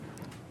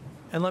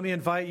And let me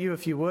invite you,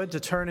 if you would, to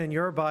turn in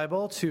your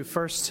Bible to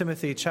 1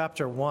 Timothy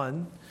chapter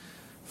 1.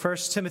 1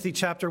 Timothy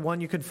chapter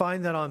 1, you can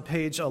find that on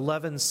page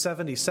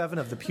 1177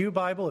 of the Pew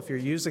Bible if you're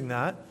using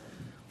that.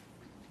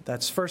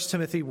 That's 1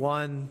 Timothy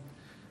 1,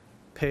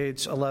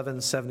 page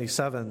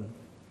 1177.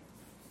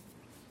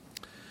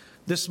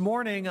 This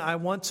morning, I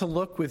want to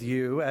look with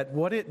you at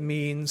what it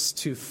means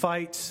to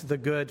fight the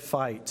good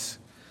fight.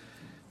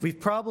 We've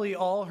probably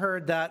all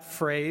heard that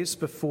phrase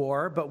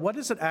before, but what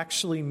does it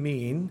actually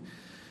mean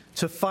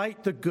to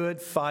fight the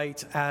good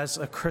fight as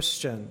a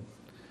Christian?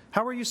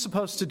 How are you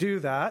supposed to do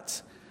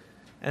that?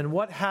 And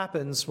what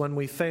happens when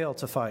we fail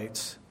to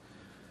fight?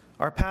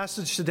 Our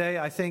passage today,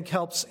 I think,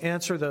 helps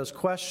answer those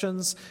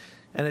questions,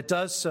 and it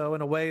does so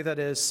in a way that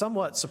is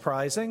somewhat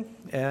surprising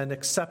and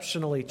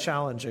exceptionally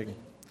challenging.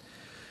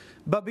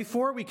 But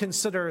before we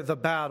consider the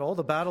battle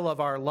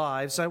of our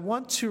lives, I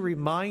want to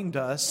remind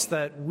us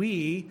that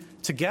we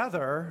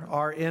together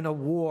are in a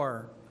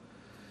war.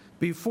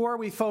 Before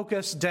we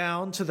focus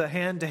down to the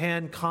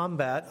hand-to-hand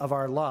combat of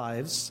our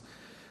lives,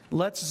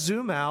 let's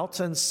zoom out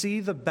and see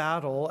the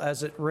battle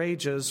as it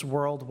rages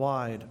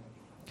worldwide.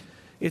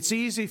 It's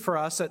easy for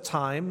us at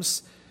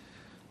times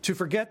to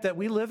forget that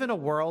we live in a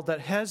world that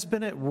has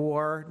been at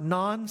war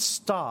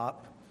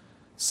nonstop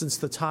since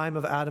the time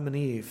of Adam and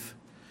Eve.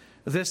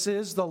 This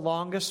is the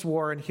longest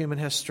war in human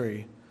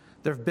history.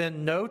 There have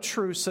been no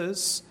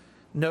truces,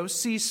 no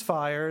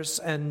ceasefires,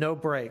 and no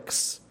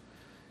breaks.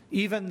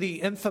 Even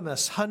the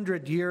infamous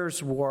 100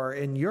 Years' War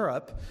in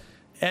Europe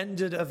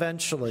ended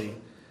eventually,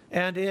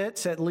 and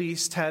it, at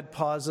least, had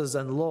pauses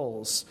and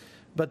lulls.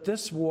 But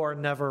this war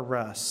never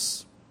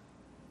rests.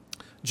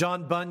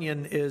 John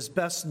Bunyan is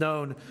best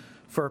known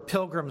for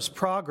Pilgrim's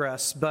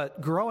Progress, but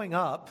growing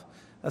up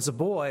as a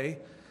boy,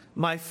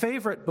 my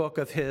favorite book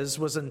of his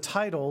was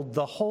entitled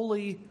The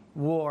Holy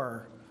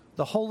War.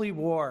 The Holy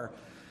War.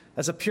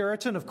 As a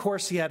Puritan, of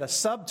course, he had a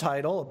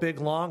subtitle, a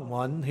big long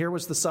one. Here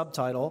was the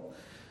subtitle: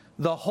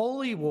 The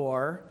Holy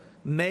War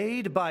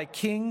made by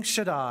King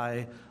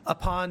Shaddai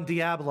upon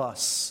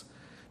Diabolos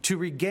to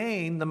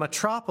regain the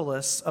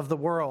metropolis of the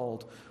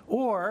world,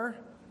 or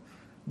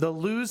the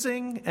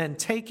losing and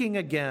taking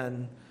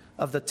again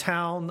of the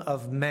town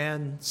of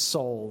man's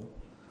soul.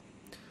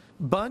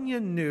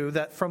 Bunyan knew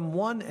that from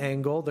one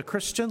angle, the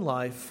Christian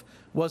life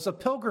was a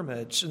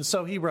pilgrimage, and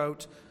so he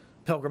wrote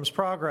Pilgrim's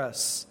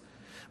Progress.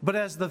 But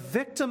as the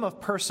victim of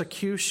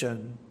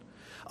persecution,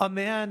 a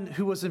man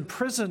who was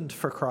imprisoned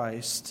for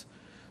Christ,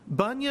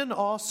 Bunyan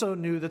also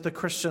knew that the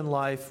Christian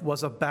life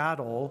was a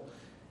battle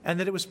and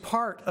that it was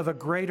part of a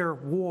greater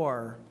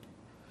war.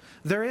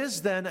 There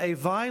is then a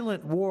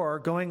violent war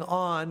going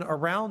on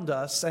around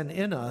us and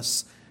in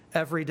us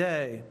every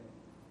day.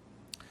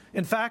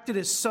 In fact, it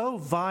is so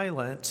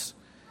violent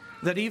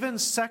that even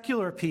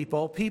secular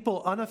people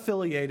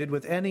unaffiliated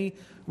with any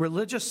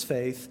religious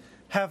faith,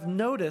 have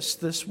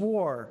noticed this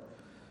war.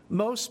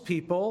 Most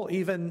people,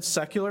 even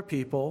secular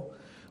people,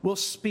 will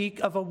speak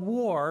of a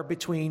war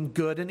between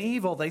good and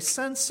evil. They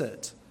sense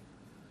it.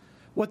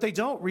 What they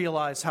don't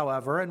realize,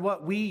 however, and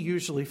what we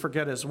usually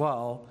forget as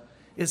well,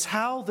 is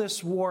how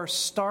this war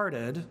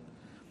started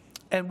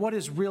and what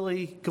is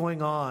really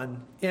going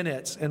on in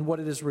it and what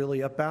it is really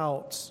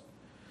about.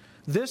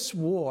 This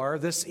war,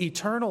 this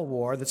eternal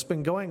war that's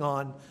been going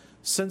on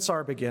since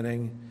our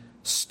beginning,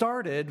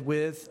 started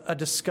with a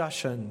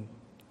discussion.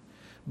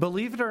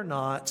 Believe it or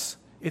not,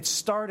 it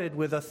started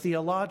with a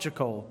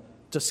theological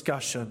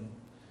discussion.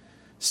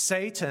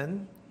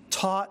 Satan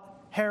taught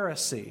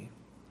heresy,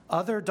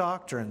 other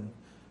doctrine,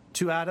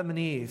 to Adam and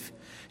Eve.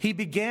 He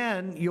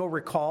began, you'll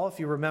recall if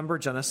you remember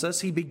Genesis,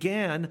 he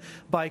began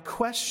by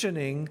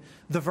questioning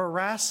the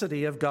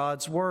veracity of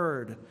God's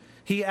word.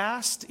 He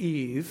asked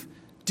Eve,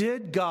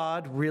 did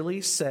God really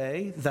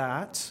say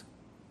that?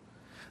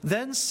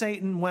 Then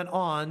Satan went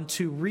on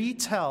to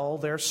retell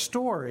their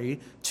story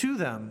to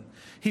them.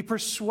 He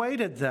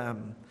persuaded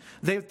them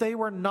that they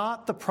were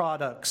not the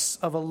products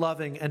of a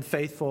loving and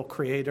faithful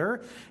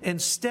Creator.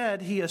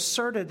 Instead, he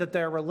asserted that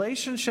their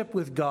relationship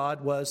with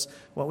God was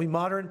what we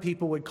modern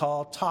people would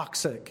call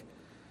toxic,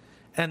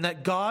 and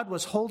that God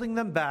was holding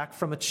them back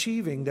from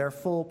achieving their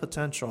full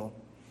potential.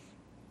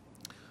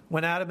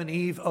 When Adam and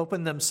Eve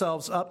opened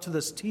themselves up to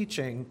this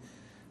teaching,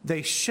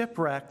 they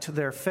shipwrecked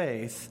their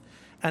faith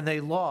and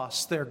they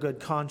lost their good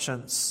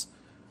conscience.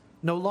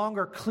 No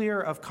longer clear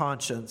of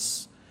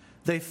conscience,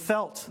 they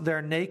felt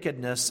their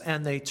nakedness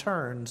and they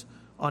turned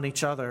on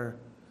each other.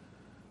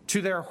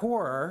 To their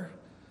horror,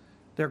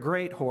 their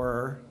great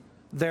horror,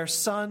 their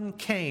son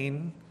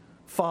Cain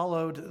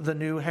followed the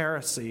new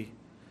heresy.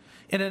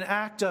 In an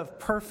act of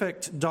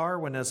perfect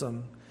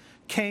Darwinism,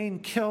 Cain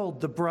killed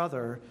the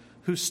brother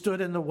who stood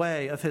in the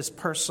way of his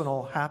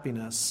personal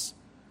happiness.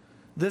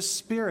 This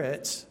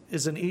spirit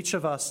is in each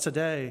of us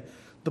today.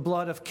 The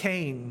blood of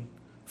Cain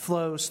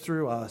flows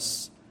through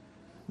us.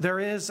 There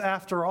is,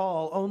 after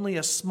all, only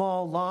a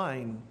small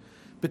line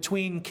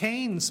between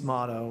Cain's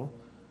motto,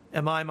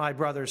 "Am I my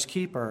brother's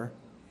keeper?"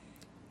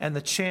 and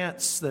the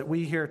chants that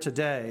we hear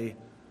today,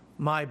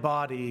 "My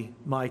body,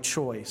 my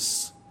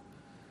choice."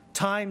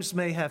 Times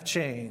may have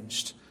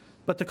changed,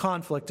 but the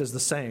conflict is the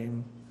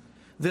same.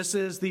 This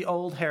is the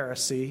old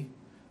heresy,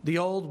 the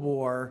old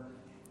war,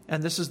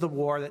 and this is the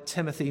war that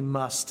Timothy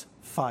must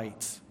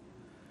fight.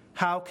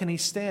 How can he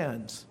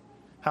stand?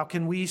 How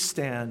can we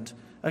stand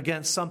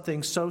against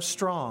something so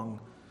strong,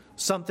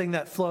 something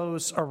that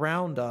flows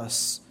around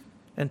us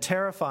and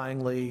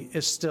terrifyingly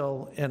is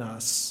still in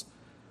us?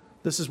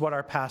 This is what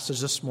our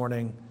passage this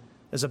morning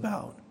is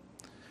about.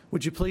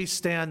 Would you please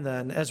stand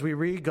then as we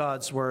read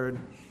God's word?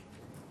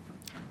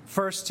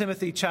 1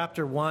 Timothy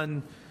chapter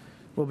 1,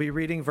 we'll be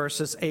reading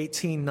verses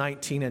 18,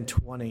 19, and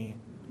 20.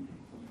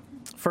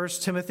 1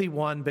 Timothy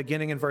 1,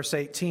 beginning in verse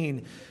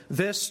 18.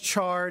 This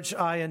charge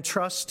I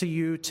entrust to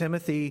you,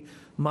 Timothy,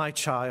 my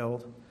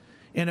child,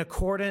 in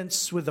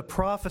accordance with the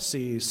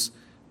prophecies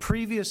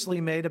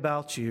previously made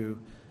about you,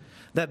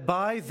 that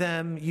by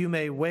them you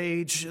may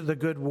wage the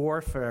good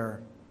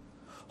warfare,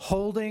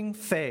 holding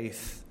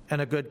faith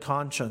and a good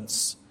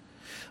conscience.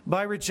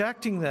 By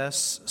rejecting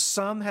this,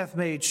 some have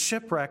made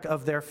shipwreck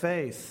of their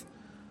faith,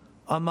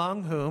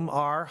 among whom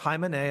are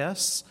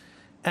Hymenaeus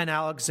and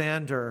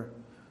Alexander,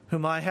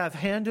 whom I have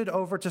handed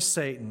over to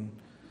Satan,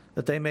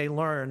 that they may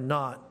learn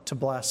not to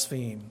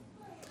blaspheme.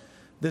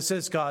 This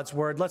is God's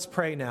word. Let's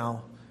pray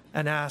now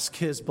and ask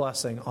his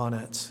blessing on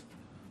it.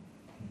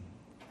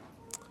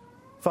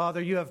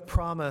 Father, you have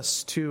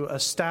promised to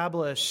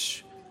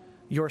establish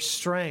your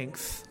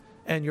strength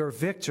and your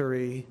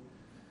victory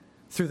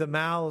through the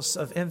mouths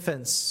of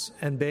infants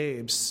and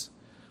babes.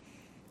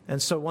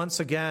 And so once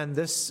again,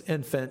 this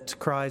infant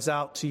cries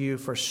out to you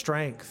for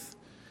strength,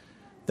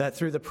 that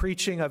through the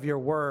preaching of your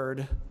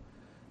word,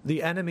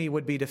 the enemy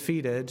would be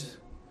defeated,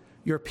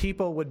 your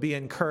people would be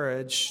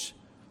encouraged,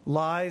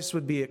 lies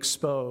would be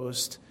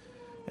exposed,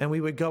 and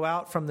we would go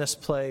out from this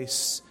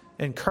place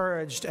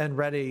encouraged and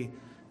ready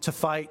to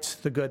fight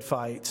the good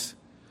fight.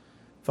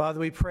 Father,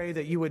 we pray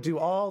that you would do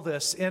all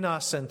this in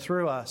us and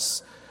through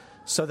us,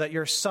 so that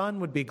your Son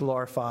would be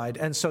glorified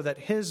and so that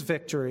his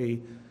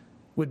victory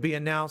would be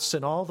announced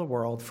in all the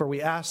world. For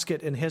we ask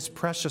it in his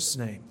precious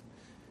name.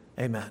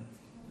 Amen.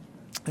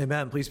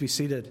 Amen. Please be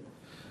seated.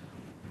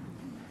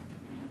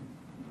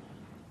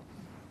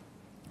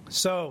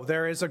 So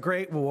there is a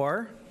great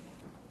war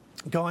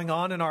going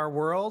on in our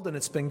world, and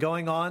it's been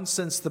going on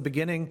since the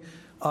beginning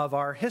of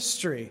our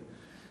history.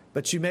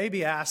 But you may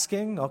be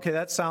asking, okay,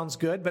 that sounds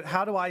good, but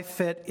how do I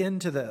fit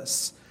into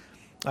this?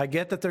 I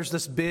get that there's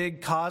this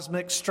big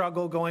cosmic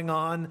struggle going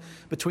on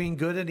between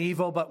good and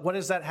evil, but what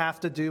does that have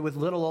to do with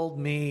little old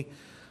me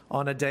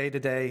on a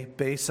day-to-day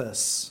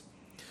basis?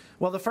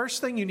 Well, the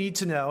first thing you need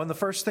to know and the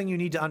first thing you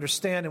need to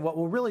understand, and what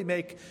will really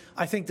make,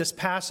 I think, this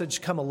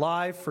passage come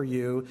alive for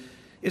you,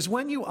 is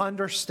when you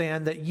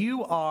understand that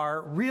you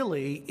are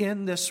really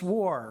in this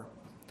war.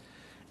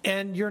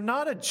 And you're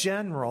not a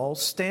general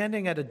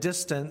standing at a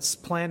distance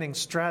planning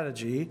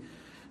strategy.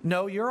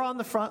 No, you're on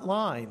the front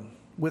line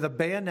with a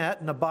bayonet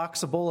and a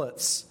box of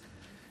bullets.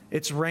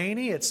 It's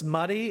rainy, it's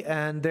muddy,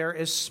 and there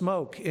is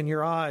smoke in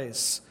your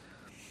eyes.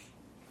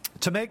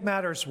 To make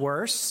matters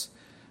worse,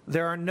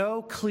 there are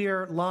no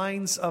clear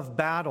lines of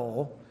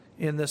battle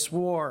in this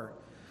war.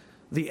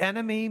 The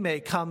enemy may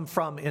come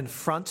from in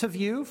front of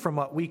you, from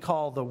what we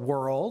call the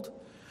world,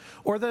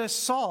 or the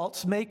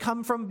assault may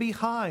come from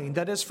behind,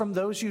 that is, from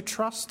those you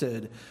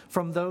trusted,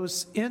 from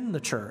those in the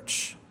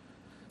church.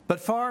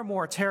 But far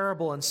more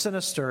terrible and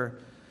sinister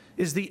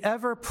is the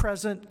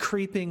ever-present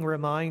creeping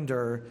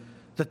reminder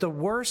that the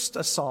worst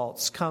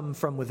assaults come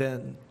from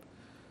within.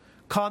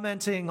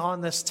 Commenting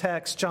on this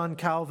text, John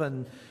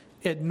Calvin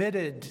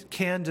admitted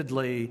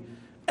candidly,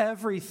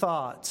 every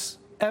thought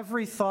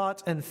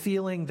and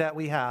feeling that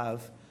we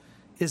have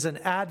is an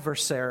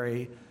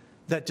adversary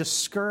that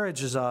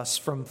discourages us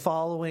from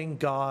following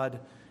God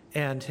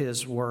and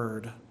his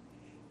word.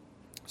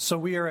 So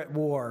we are at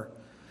war,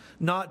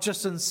 not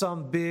just in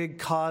some big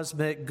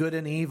cosmic good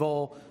and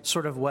evil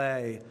sort of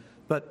way,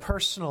 but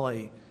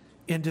personally,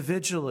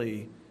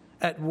 individually,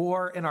 at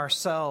war in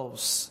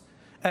ourselves,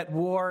 at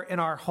war in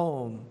our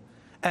home,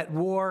 at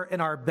war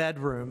in our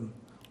bedroom,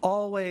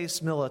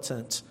 always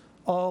militant,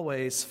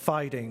 always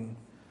fighting.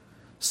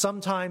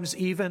 Sometimes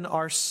even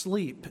our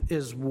sleep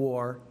is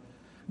war.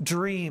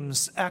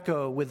 Dreams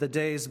echo with the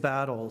day's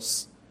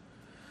battles.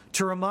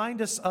 To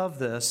remind us of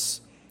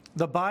this,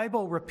 the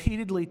Bible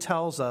repeatedly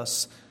tells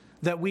us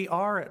that we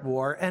are at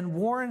war and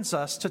warns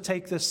us to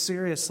take this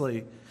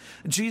seriously.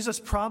 Jesus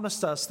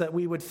promised us that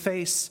we would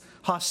face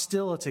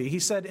hostility. He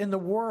said, in the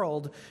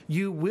world,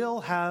 you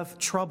will have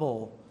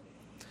trouble.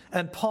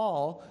 And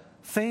Paul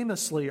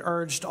famously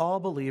urged all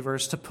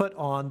believers to put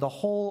on the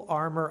whole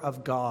armor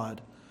of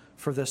God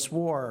for this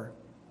war.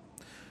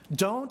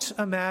 Don't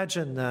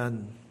imagine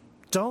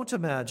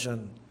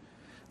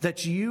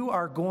that you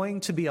are going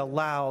to be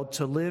allowed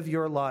to live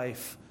your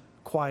life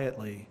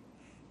quietly.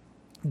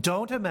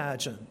 Don't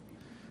imagine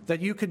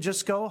that you can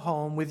just go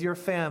home with your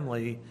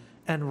family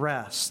and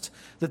rest,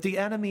 that the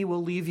enemy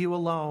will leave you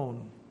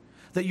alone,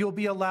 that you'll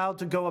be allowed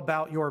to go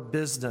about your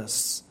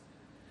business.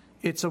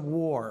 It's a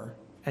war,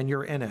 and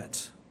you're in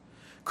it.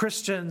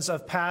 Christians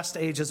of past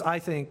ages, I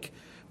think,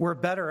 we're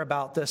better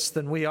about this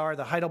than we are.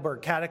 The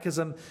Heidelberg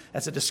Catechism,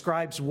 as it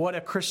describes what a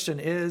Christian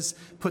is,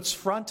 puts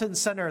front and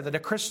center that a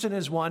Christian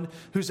is one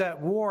who's at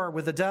war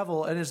with the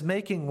devil and is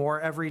making war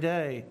every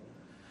day.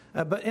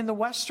 But in the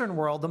Western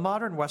world, the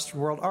modern Western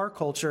world, our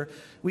culture,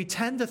 we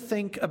tend to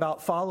think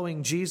about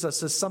following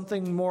Jesus as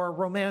something more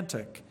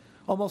romantic,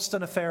 almost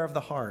an affair of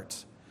the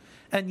heart.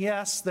 And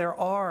yes, there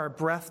are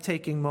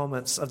breathtaking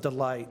moments of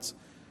delight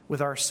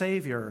with our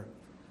Savior.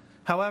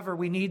 However,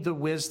 we need the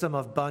wisdom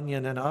of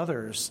Bunyan and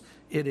others.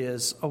 It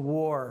is a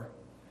war.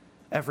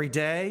 Every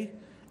day,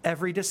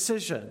 every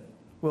decision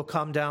will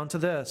come down to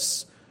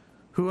this: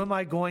 who am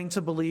I going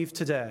to believe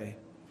today?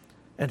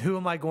 And who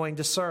am I going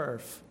to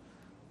serve?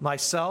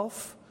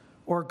 Myself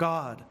or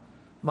God?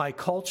 My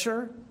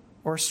culture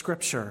or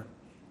Scripture?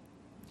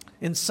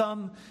 In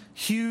some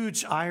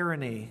huge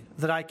irony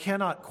that I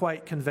cannot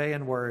quite convey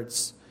in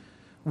words,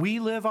 we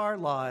live our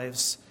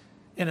lives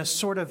in a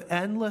sort of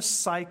endless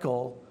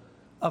cycle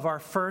of our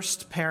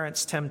first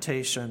parent's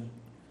temptation.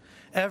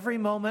 Every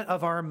moment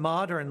of our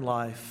modern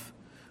life,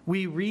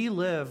 we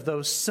relive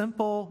those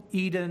simple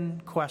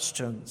Eden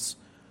questions.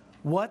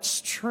 What's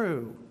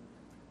true,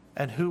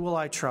 and who will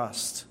I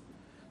trust?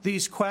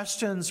 These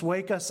questions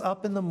wake us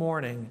up in the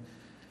morning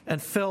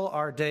and fill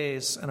our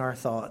days and our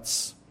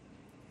thoughts.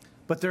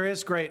 But there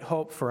is great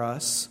hope for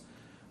us.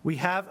 We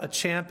have a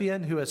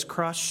champion who has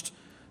crushed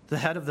the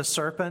head of the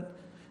serpent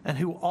and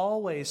who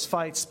always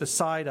fights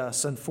beside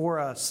us and for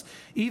us,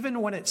 even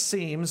when it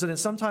seems, and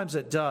sometimes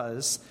it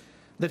does,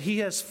 that he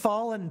has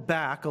fallen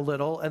back a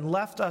little and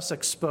left us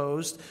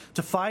exposed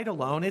to fight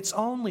alone. It's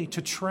only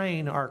to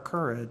train our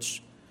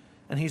courage,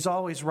 and he's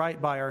always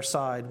right by our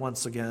side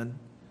once again.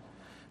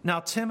 Now,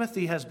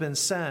 Timothy has been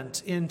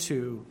sent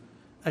into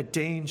a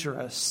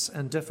dangerous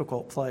and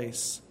difficult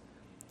place.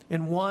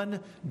 In one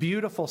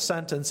beautiful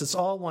sentence, it's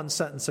all one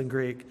sentence in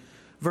Greek,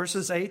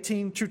 verses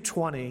 18 through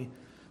 20,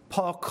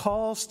 Paul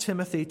calls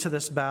Timothy to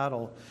this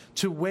battle,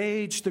 to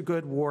wage the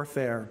good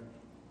warfare.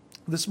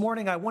 This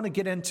morning, I want to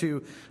get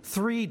into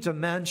three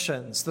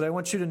dimensions that I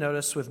want you to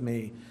notice with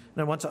me,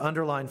 and I want to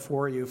underline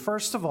for you.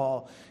 First of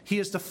all, he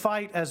is to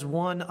fight as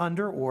one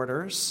under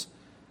orders.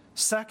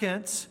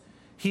 Second,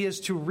 he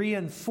is to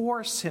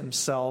reinforce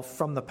himself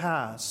from the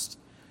past.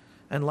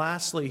 And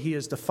lastly, he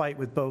is to fight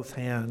with both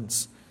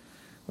hands.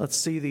 Let's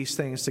see these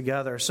things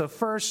together. So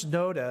first,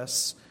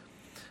 notice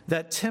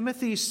that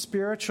Timothy's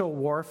spiritual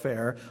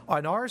warfare,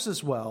 and ours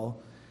as well,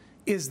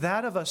 is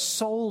that of a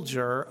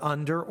soldier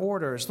under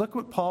orders. Look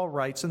what Paul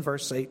writes in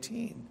verse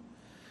 18.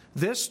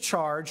 This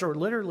charge, or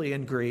literally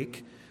in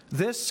Greek,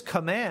 this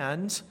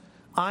command,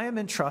 I am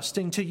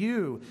entrusting to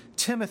you,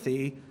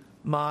 Timothy,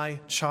 my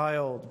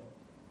child.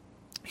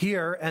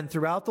 Here and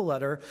throughout the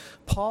letter,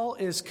 Paul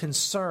is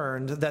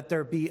concerned that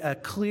there be a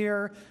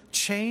clear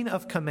chain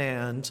of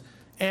command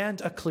and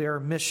a clear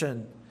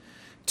mission.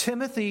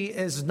 Timothy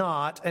is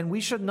not, and we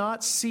should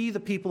not see the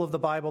people of the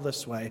Bible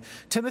this way,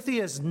 Timothy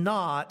is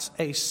not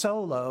a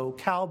solo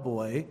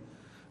cowboy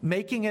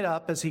making it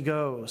up as he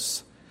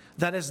goes.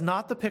 That is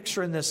not the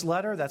picture in this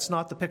letter. That's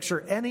not the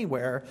picture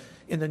anywhere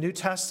in the New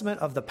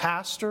Testament of the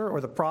pastor or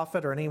the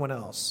prophet or anyone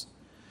else.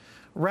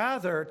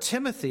 Rather,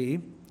 Timothy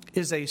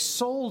is a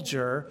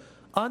soldier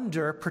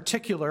under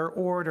particular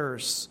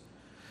orders.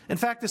 In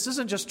fact, this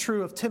isn't just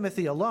true of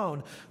Timothy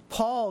alone.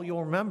 Paul,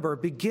 you'll remember,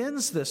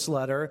 begins this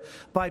letter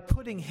by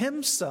putting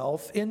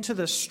himself into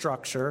this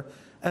structure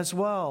as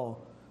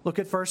well. Look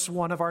at verse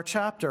 1 of our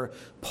chapter.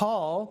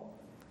 Paul,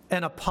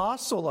 an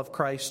apostle of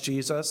Christ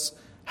Jesus,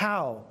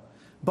 how?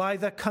 By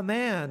the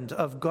command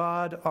of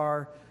God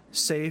our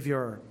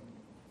Savior.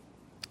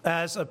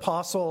 As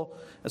apostle,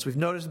 as we've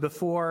noticed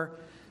before,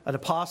 an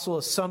apostle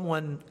is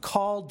someone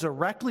called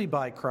directly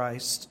by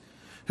Christ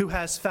who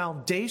has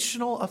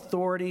foundational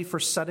authority for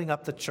setting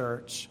up the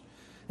church.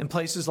 In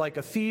places like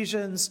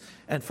Ephesians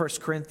and 1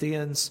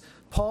 Corinthians,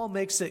 Paul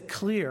makes it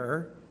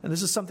clear, and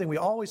this is something we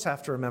always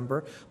have to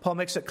remember, Paul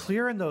makes it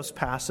clear in those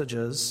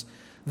passages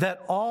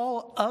that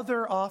all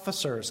other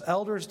officers,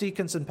 elders,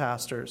 deacons, and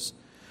pastors,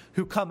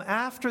 who come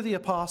after the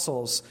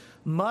apostles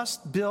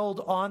must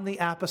build on the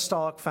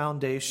apostolic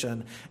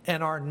foundation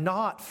and are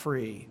not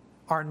free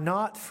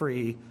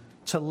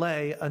to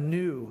lay a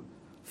new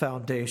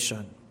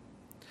foundation.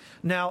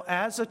 Now,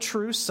 as a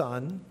true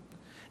son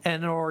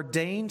and an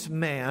ordained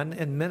man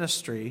in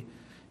ministry,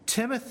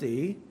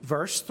 Timothy,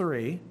 verse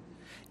 3,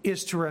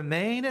 is to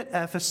remain at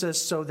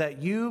Ephesus so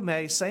that you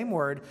may, same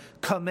word,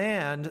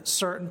 command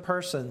certain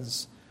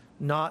persons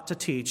not to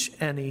teach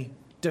any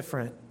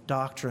different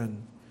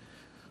doctrine.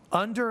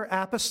 Under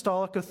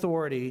apostolic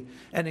authority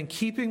and in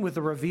keeping with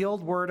the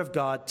revealed word of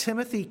God,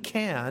 Timothy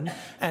can,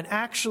 and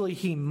actually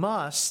he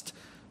must,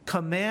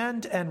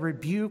 command and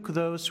rebuke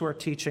those who are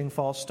teaching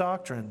false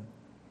doctrine.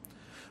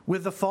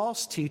 With the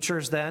false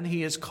teachers, then,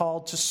 he is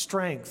called to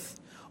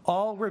strength,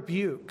 all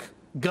rebuke,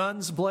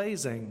 guns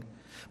blazing.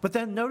 But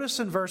then notice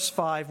in verse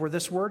 5, where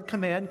this word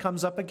command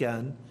comes up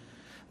again,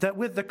 that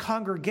with the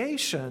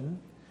congregation,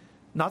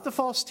 not the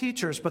false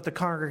teachers, but the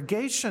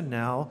congregation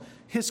now,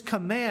 his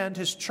command,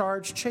 his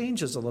charge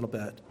changes a little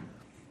bit.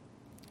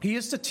 He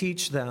is to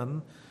teach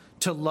them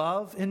to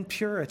love in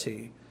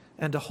purity,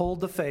 and to hold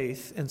the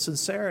faith in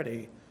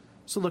sincerity.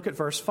 So look at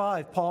verse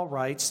 5. Paul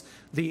writes,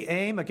 the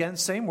aim, again,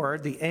 same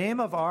word, the aim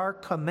of our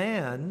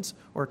command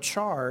or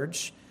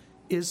charge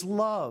is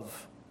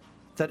love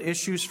that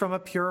issues from a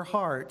pure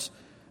heart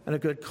and a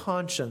good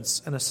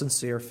conscience and a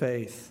sincere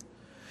faith.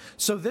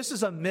 So this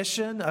is a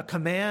mission, a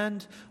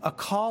command, a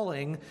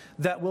calling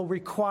that will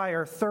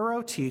require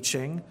thorough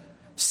teaching,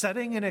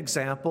 setting an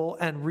example,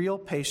 and real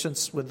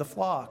patience with the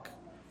flock.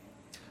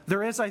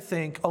 There is, I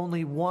think,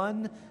 only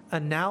one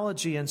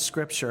analogy in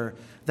Scripture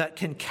that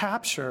can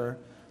capture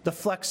the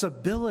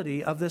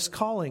flexibility of this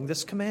calling,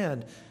 this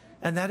command,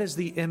 and that is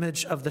the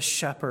image of the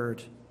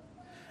shepherd.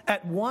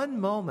 At one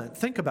moment,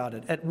 think about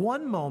it, at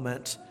one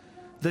moment,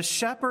 the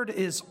shepherd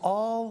is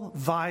all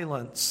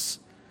violence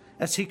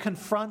as he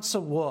confronts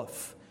a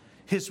wolf,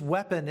 his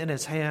weapon in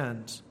his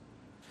hand.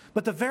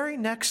 But the very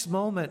next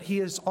moment, he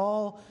is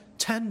all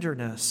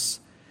tenderness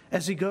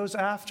as he goes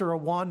after a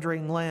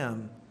wandering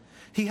lamb.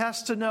 He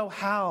has to know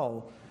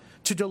how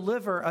to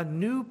deliver a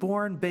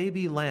newborn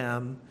baby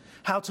lamb,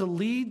 how to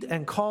lead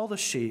and call the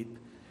sheep,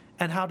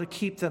 and how to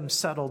keep them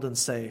settled and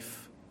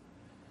safe.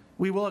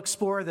 We will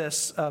explore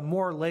this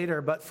more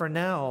later, but for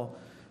now,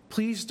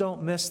 please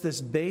don't miss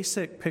this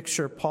basic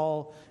picture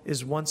Paul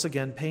is once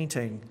again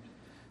painting.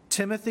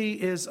 Timothy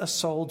is a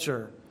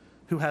soldier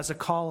who has a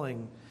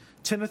calling.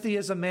 Timothy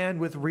is a man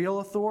with real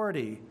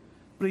authority,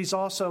 but he's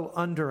also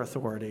under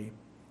authority.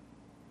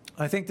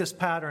 I think this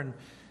pattern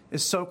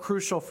is so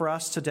crucial for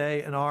us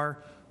today in our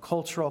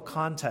cultural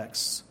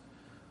context.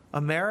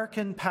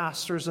 American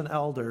pastors and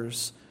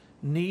elders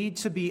need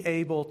to be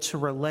able to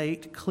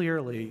relate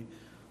clearly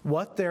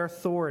what their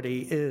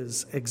authority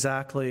is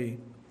exactly.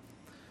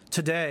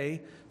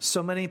 Today,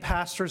 so many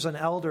pastors and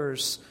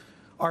elders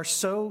are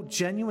so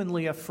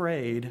genuinely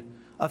afraid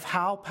of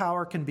how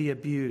power can be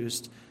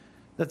abused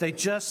that they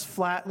just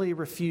flatly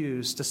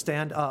refuse to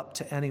stand up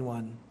to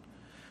anyone.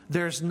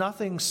 There's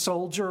nothing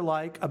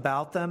soldier-like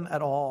about them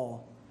at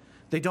all.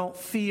 They don't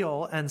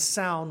feel and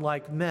sound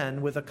like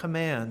men with a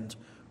command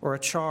or a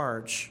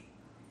charge.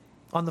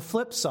 On the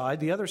flip side,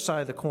 the other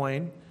side of the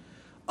coin,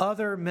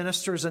 other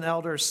ministers and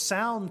elders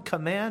sound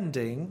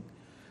commanding,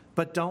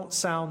 but don't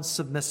sound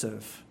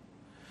submissive.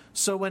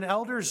 So when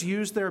elders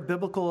use their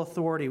biblical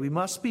authority, we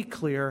must be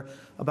clear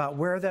about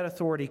where that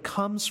authority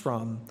comes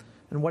from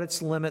and what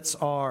its limits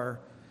are.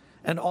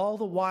 And all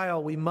the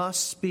while, we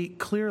must speak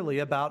clearly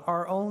about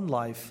our own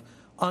life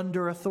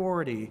under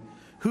authority.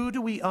 Who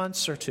do we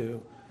answer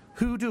to?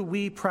 Who do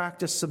we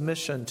practice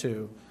submission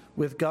to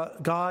with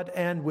God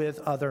and with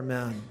other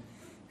men?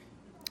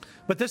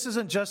 But this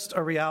isn't just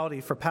a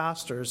reality for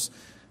pastors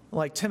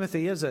like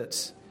Timothy, is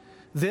it?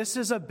 This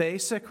is a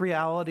basic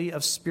reality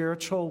of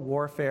spiritual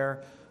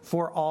warfare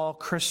for all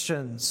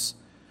Christians.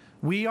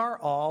 We are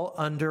all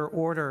under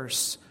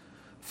orders.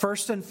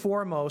 First and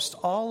foremost,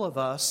 all of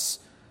us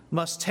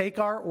must take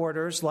our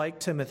orders, like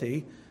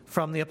Timothy,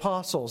 from the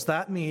apostles.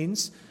 That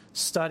means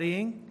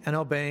studying and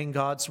obeying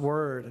God's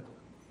word.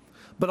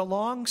 But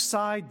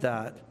alongside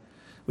that,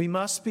 we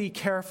must be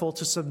careful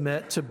to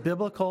submit to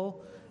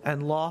biblical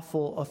and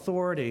lawful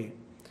authority.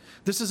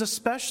 This is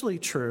especially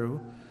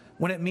true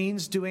when it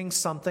means doing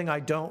something I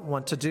don't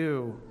want to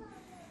do.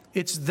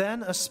 It's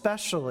then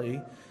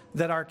especially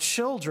that our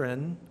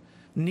children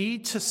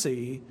need to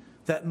see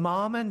that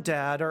mom and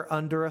dad are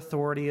under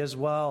authority as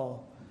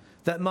well.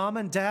 That mom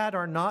and dad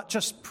are not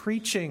just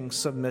preaching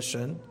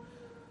submission,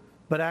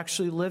 but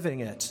actually living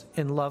it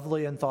in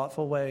lovely and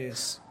thoughtful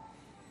ways.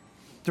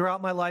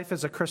 Throughout my life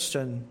as a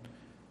Christian,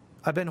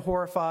 I've been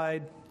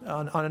horrified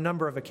on a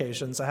number of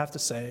occasions, I have to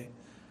say,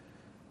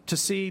 to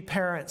see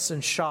parents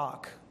in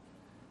shock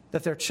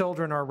that their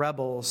children are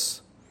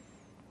rebels.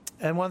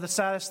 And one of the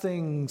saddest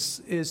things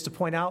is to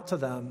point out to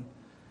them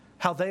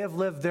how they have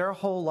lived their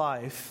whole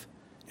life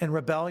in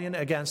rebellion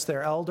against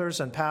their elders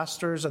and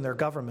pastors and their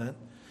government,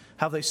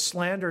 how they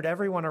slandered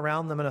everyone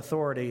around them in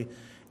authority,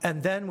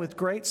 and then with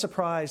great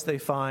surprise they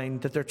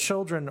find that their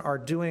children are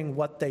doing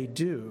what they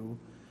do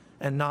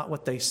and not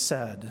what they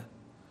said.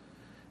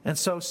 And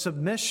so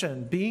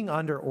submission, being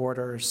under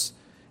orders,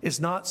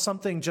 is not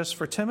something just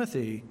for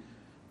Timothy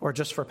or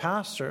just for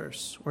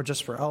pastors or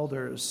just for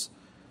elders,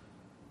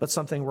 but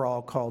something we're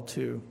all called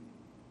to.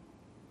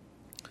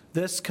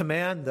 This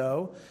command,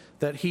 though,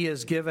 that he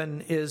is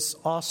given is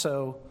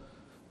also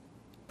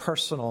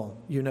personal,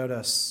 you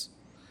notice.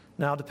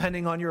 Now,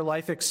 depending on your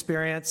life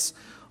experience,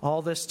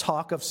 all this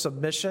talk of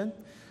submission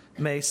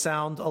may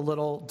sound a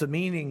little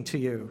demeaning to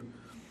you.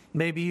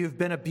 Maybe you've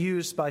been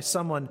abused by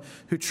someone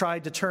who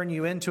tried to turn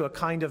you into a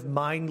kind of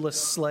mindless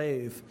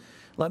slave.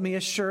 Let me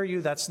assure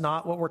you that's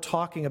not what we're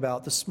talking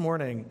about this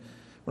morning.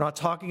 We're not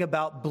talking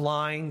about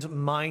blind,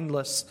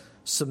 mindless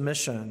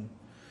submission.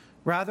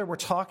 Rather, we're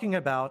talking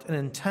about an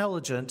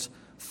intelligent,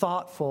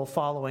 thoughtful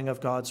following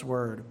of God's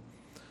word.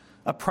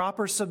 A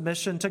proper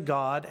submission to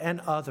God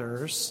and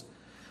others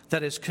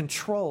that is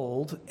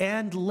controlled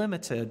and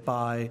limited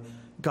by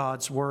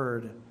God's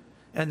word.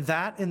 And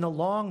that, in the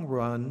long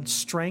run,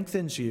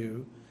 strengthens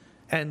you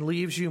and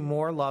leaves you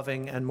more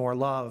loving and more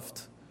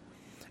loved.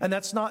 And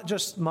that's not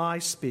just my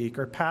speak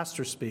or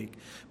pastor speak,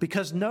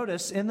 because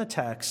notice in the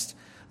text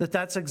that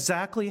that's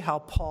exactly how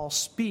Paul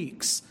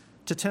speaks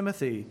to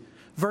Timothy.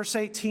 Verse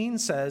 18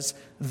 says,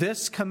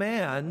 this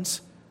command,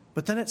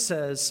 but then it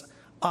says,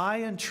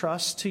 I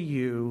entrust to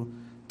you,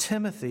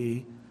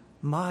 Timothy,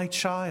 my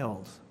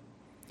child.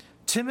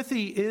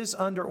 Timothy is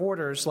under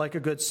orders like a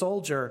good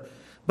soldier,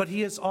 but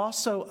he is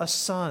also a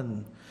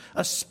son,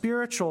 a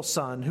spiritual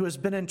son who has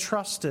been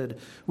entrusted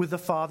with the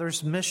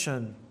Father's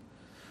mission.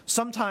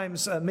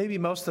 Sometimes, maybe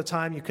most of the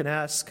time, you can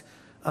ask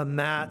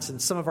Matt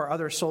and some of our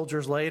other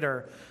soldiers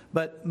later,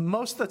 but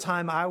most of the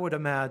time I would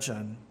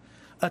imagine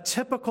a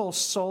typical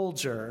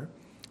soldier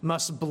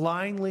must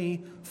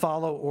blindly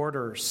follow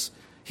orders.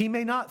 He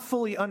may not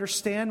fully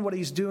understand what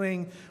he's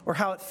doing or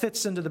how it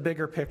fits into the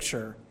bigger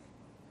picture.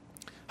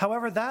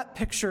 However, that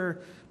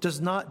picture does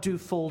not do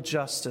full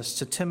justice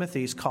to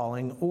Timothy's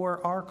calling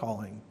or our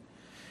calling.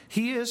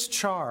 He is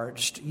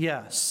charged,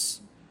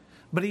 yes,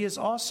 but he is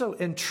also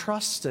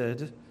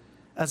entrusted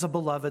as a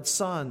beloved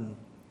son.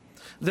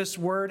 This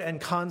word and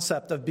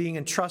concept of being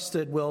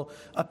entrusted will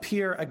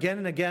appear again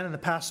and again in the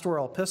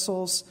pastoral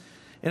epistles.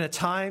 In a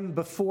time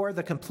before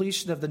the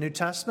completion of the New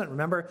Testament,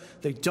 remember,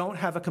 they don't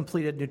have a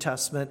completed New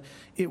Testament.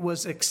 It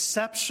was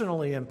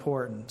exceptionally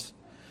important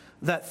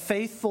that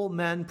faithful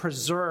men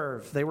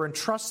preserve, they were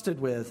entrusted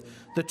with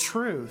the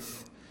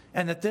truth,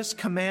 and that this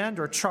command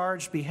or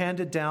charge be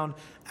handed down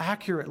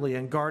accurately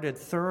and guarded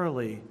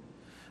thoroughly.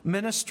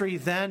 Ministry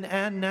then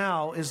and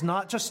now is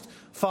not just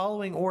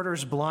following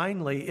orders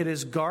blindly, it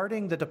is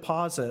guarding the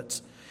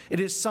deposit. It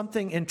is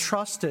something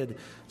entrusted,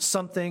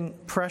 something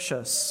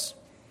precious.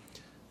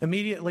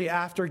 Immediately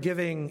after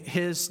giving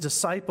his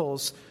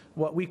disciples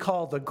what we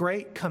call the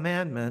Great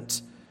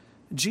Commandment,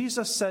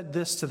 Jesus said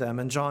this to them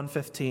in John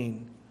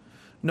 15,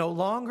 "No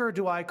longer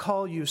do I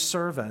call you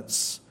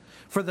servants,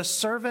 for the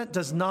servant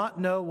does not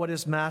know what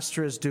his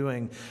master is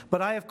doing,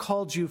 but I have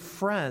called you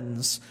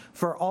friends,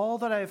 for all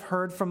that I have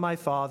heard from my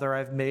Father I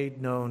have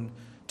made known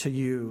to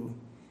you."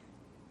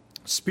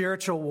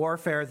 Spiritual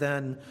warfare,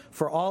 then,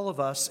 for all of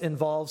us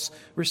involves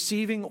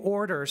receiving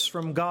orders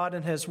from God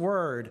and His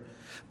Word,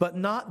 but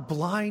not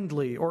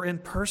blindly or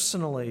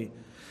impersonally,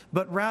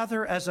 but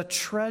rather as a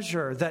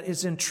treasure that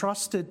is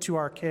entrusted to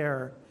our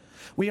care.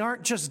 We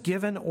aren't just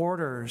given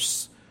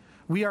orders.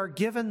 We are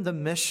given the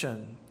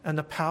mission and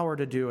the power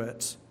to do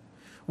it.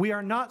 We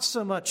are not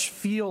so much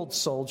field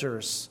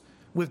soldiers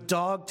with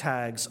dog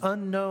tags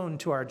unknown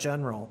to our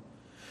general.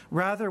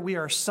 Rather, we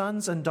are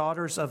sons and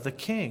daughters of the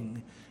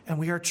King, and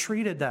we are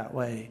treated that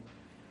way.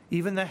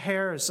 Even the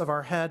hairs of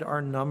our head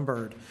are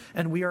numbered,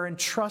 and we are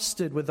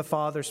entrusted with the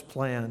Father's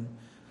plan.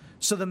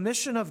 So the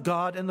mission of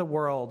God in the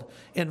world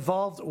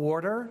involved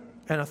order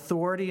and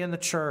authority in the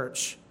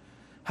church.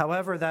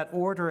 However, that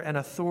order and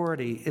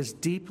authority is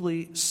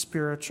deeply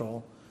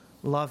spiritual,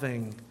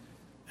 loving,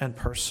 and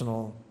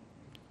personal.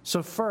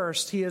 So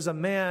first, he is a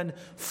man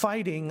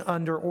fighting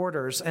under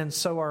orders, and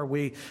so are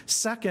we.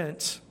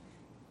 Second,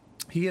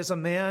 he is a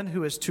man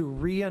who is to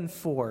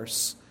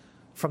reinforce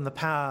from the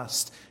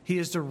past. He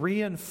is to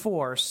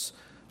reinforce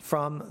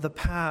from the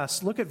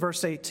past. Look at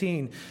verse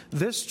 18.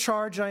 "This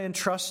charge I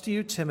entrust to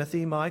you,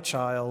 Timothy, my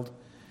child,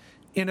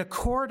 in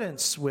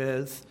accordance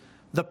with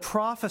the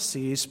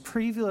prophecies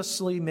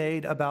previously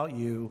made about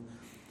you,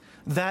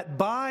 that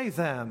by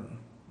them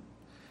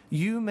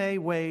you may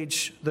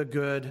wage the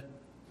good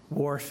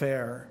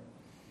warfare."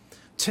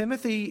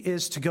 Timothy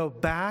is to go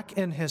back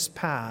in his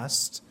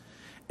past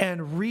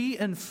and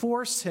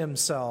reinforce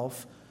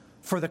himself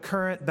for the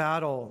current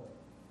battle.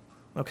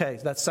 Okay,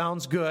 that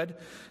sounds good,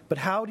 but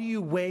how do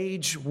you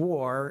wage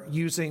war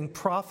using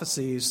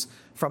prophecies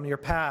from your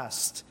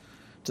past?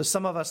 To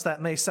some of us,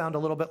 that may sound a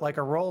little bit like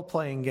a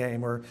role-playing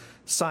game or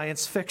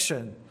science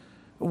fiction.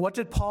 What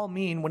did Paul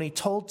mean when he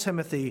told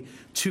Timothy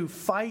to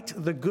fight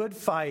the good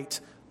fight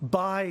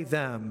by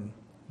them,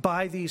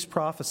 by these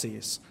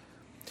prophecies?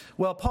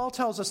 Well, Paul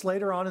tells us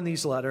later on in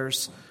these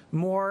letters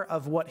more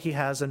of what he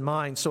has in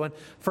mind. So in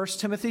 1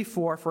 Timothy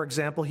 4, for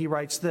example, he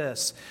writes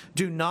this,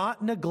 "Do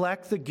not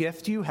neglect the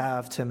gift you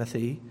have,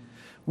 Timothy,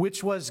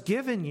 which was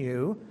given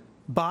you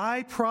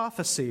by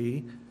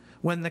prophecy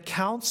when the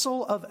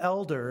council of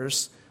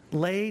elders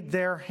laid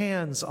their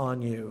hands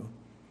on you."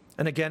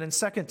 And again in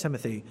 2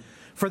 Timothy,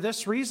 "For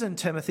this reason,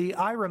 Timothy,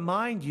 I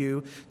remind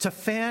you to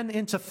fan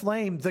into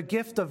flame the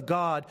gift of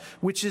God,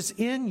 which is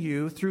in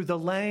you through the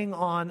laying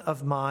on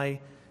of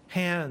my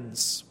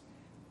hands."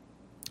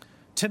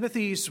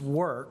 Timothy's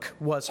work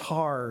was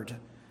hard.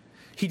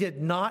 He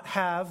did not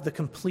have the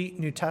complete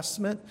New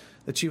Testament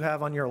that you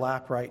have on your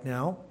lap right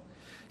now.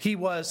 He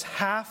was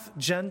half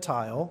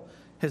Gentile.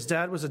 His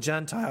dad was a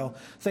Gentile.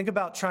 Think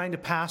about trying to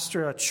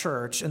pastor a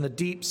church in the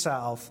deep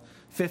South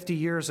 50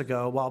 years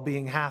ago while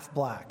being half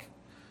black.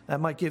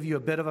 That might give you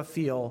a bit of a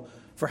feel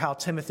for how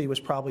Timothy was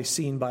probably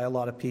seen by a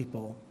lot of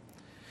people.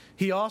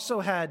 He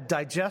also had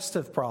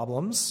digestive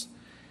problems,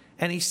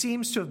 and he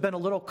seems to have been a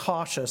little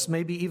cautious,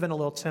 maybe even a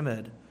little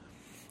timid.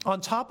 On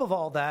top of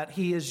all that,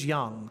 he is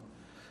young.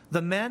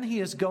 The men he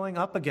is going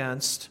up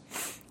against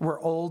were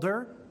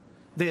older,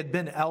 They had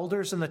been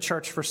elders in the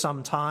church for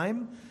some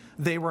time.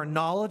 They were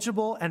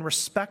knowledgeable and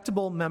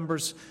respectable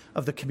members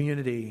of the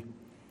community.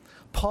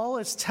 Paul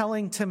is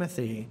telling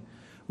Timothy,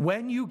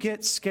 when you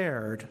get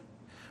scared,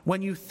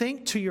 when you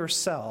think to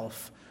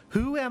yourself,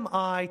 who am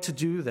I to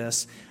do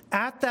this?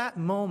 At that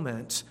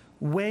moment,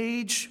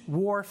 wage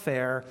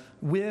warfare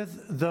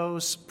with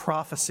those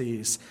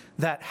prophecies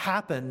that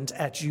happened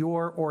at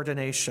your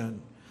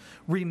ordination.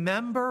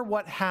 Remember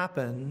what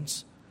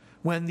happened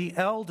when the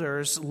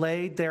elders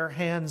laid their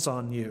hands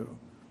on you.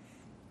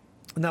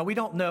 Now, we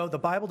don't know, the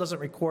Bible doesn't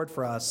record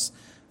for us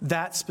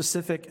that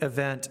specific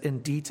event in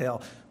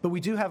detail, but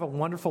we do have a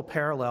wonderful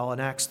parallel in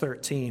Acts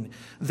 13.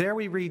 There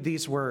we read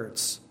these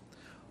words: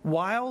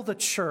 while the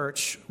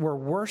church were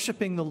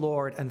worshiping the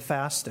Lord and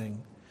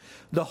fasting,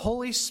 the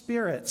Holy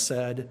Spirit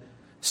said,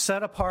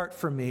 "Set apart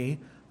for me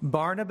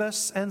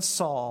Barnabas and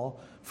Saul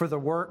for the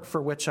work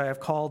for which I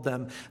have called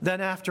them." Then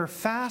after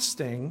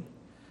fasting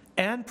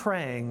and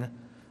praying,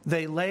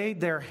 they laid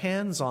their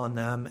hands on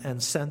them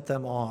and sent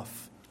them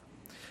off.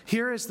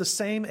 Here is the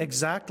same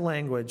exact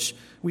language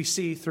we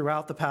see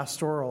throughout the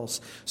pastorals.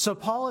 So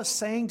Paul is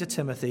saying to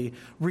Timothy,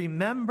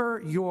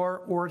 remember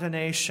your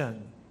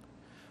ordination.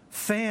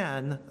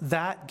 Fan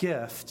that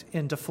gift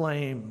into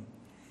flame.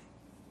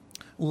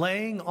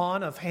 Laying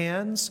on of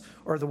hands,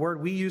 or the word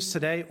we use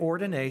today,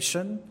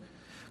 ordination,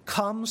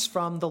 comes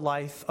from the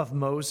life of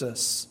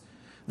Moses.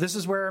 This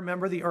is where,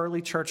 remember, the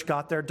early church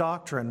got their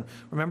doctrine.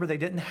 Remember, they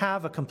didn't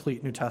have a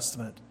complete New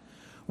Testament.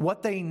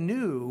 What they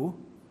knew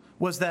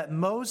was that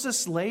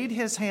Moses laid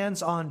his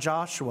hands on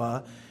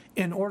Joshua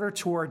in order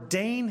to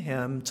ordain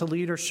him to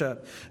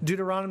leadership.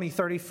 Deuteronomy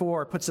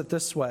 34 puts it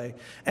this way: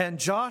 and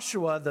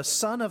Joshua, the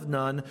son of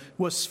Nun,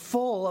 was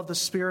full of the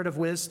spirit of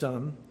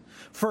wisdom,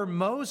 for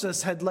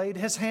Moses had laid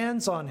his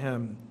hands on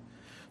him.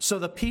 So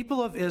the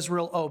people of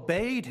Israel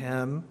obeyed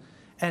him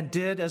and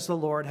did as the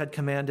Lord had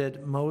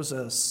commanded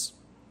Moses.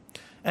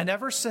 And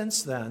ever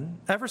since then,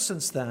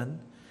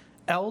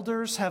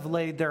 elders have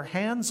laid their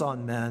hands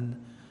on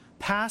men,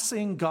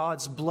 passing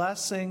God's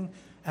blessing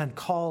and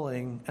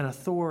calling and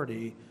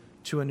authority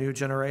to a new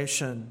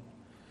generation.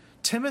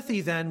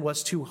 Timothy then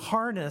was to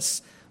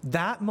harness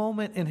that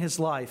moment in his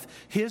life,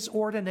 his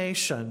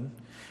ordination,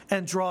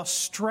 and draw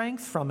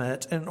strength from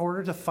it in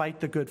order to fight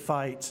the good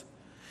fight.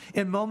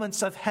 In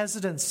moments of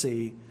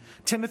hesitancy,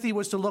 Timothy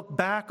was to look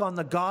back on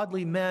the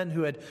godly men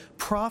who had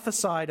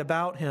prophesied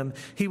about him.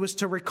 He was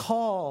to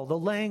recall the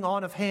laying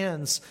on of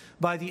hands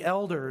by the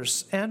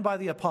elders and by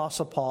the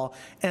Apostle Paul,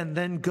 and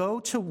then go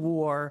to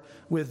war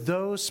with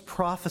those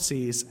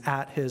prophecies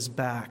at his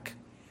back.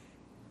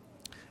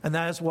 And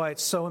that is why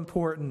it's so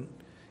important,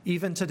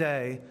 even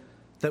today,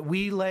 that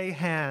we lay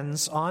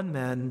hands on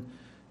men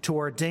to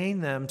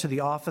ordain them to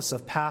the office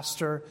of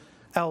pastor,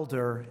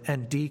 elder,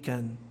 and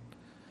deacon,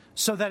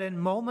 so that in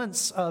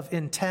moments of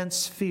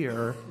intense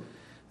fear,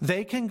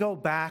 they can go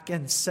back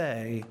and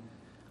say,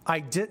 I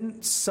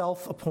didn't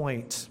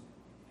self-appoint.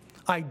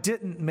 I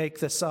didn't make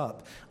this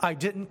up. I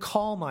didn't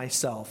call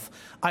myself.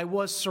 I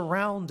was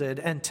surrounded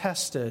and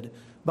tested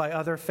by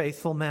other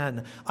faithful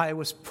men. I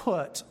was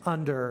put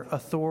under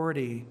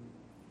authority.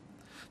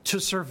 To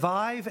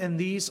survive in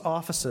these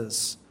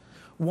offices,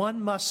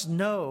 one must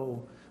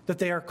know that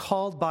they are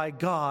called by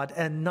God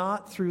and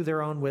not through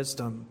their own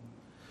wisdom.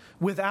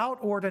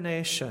 Without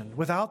ordination,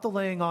 without the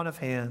laying on of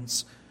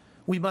hands,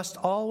 we must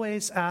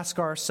always ask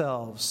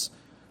ourselves,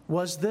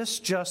 was this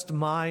just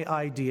my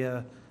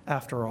idea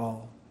after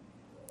all?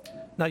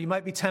 Now, you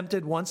might be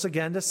tempted once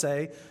again to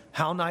say,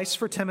 how nice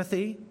for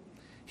Timothy.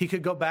 He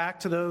could go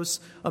back to those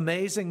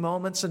amazing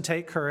moments and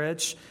take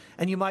courage.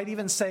 And you might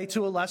even say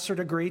to a lesser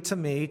degree to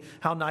me,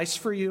 how nice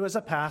for you as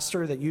a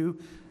pastor that you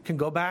can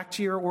go back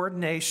to your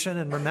ordination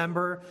and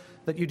remember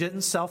that you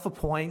didn't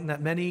self-appoint and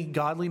that many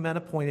godly men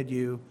appointed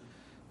you.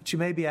 But you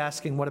may be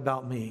asking, what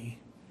about me?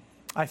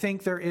 I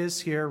think there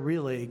is here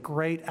really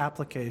great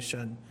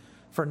application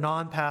for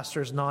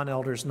non-pastors,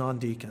 non-elders,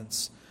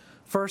 non-deacons.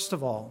 First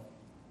of all,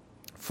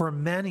 for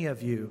many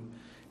of you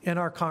in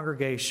our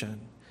congregation,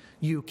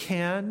 you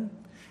can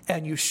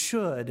and you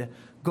should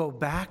go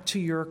back to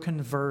your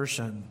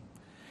conversion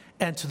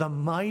and to the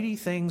mighty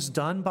things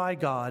done by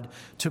God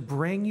to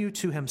bring you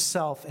to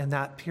himself in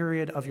that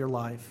period of your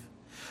life.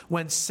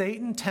 When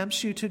Satan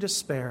tempts you to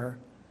despair,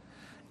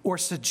 or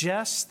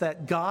suggests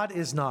that God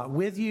is not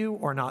with you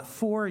or not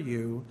for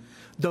you,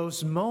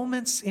 those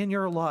moments in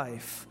your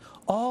life,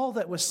 all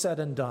that was said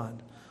and done,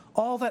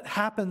 all that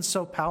happened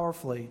so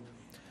powerfully,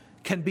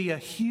 can be a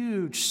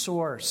huge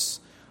source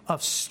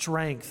of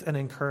strength and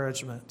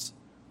encouragement.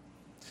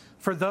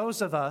 For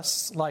those of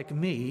us, like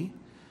me,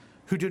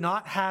 who do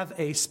not have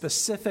a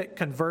specific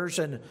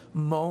conversion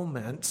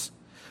moment,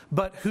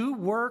 but who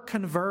were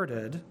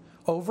converted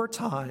over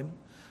time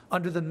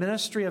under the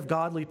ministry of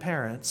godly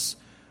parents,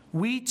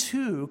 we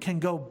too can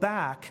go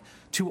back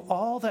to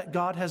all that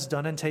God has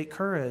done and take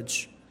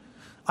courage.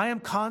 I am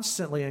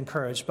constantly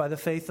encouraged by the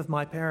faith of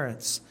my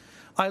parents.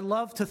 I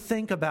love to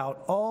think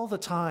about all the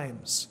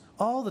times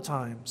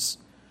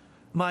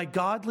my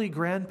godly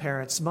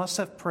grandparents must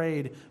have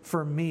prayed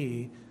for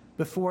me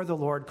before the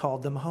Lord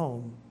called them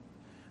home.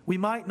 We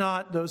might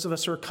not, those of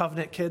us who are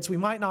covenant kids, we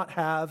might not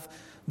have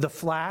the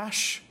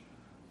flash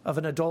of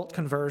an adult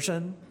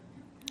conversion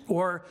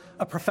or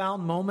a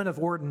profound moment of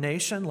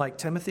ordination like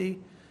Timothy,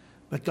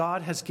 but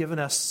God has given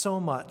us so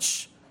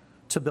much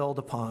to build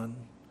upon.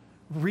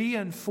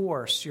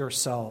 Reinforce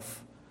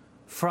yourself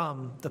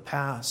from the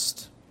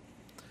past.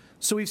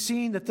 So we've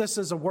seen that this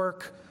is a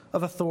work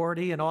of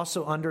authority and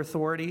also under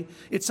authority.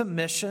 It's a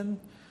mission,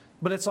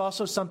 but it's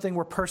also something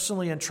we're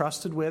personally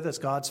entrusted with as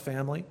God's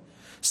family.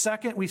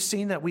 Second, we've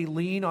seen that we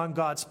lean on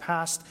God's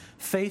past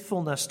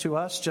faithfulness to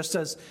us, just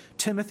as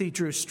Timothy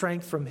drew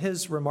strength from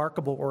his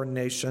remarkable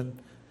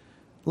ordination.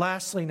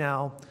 Lastly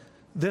now,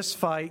 this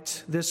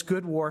fight, this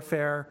good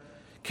warfare,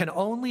 can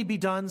only be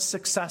done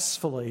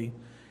successfully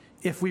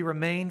if we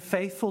remain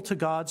faithful to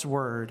God's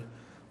word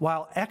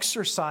while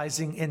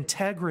exercising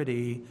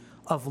integrity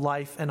of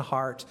life and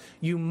heart.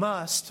 You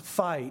must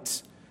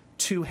fight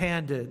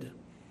two-handed.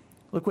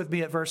 Look with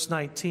me at verse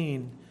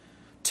 19.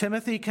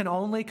 Timothy can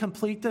only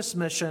complete this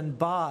mission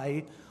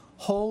by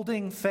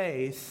holding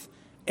faith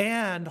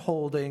and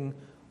holding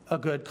a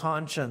good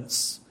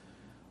conscience.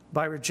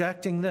 By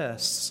rejecting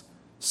this,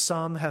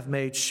 some have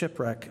made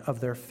shipwreck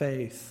of their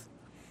faith.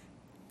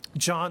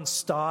 John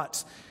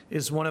Stott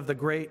is one of the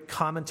great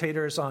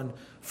commentators on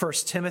 1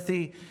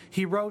 Timothy.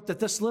 He wrote that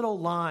this little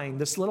line,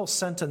 this little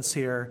sentence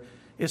here,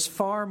 is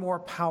far more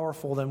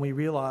powerful than we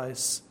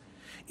realize.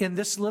 In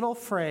this little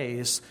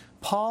phrase,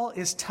 Paul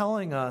is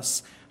telling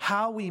us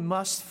how we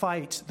must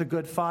fight the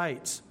good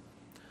fight.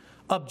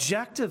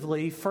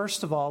 Objectively,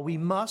 first of all, we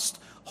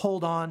must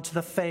hold on to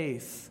the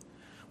faith.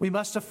 We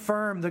must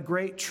affirm the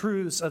great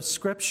truths of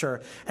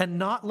Scripture and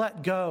not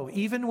let go,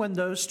 even when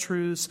those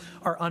truths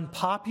are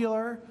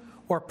unpopular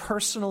or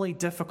personally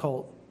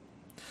difficult.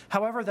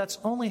 However, that's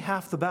only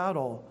half the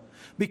battle,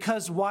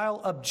 because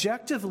while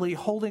objectively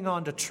holding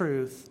on to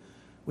truth,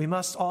 we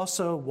must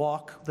also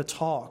walk the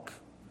talk.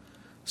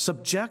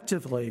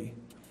 Subjectively,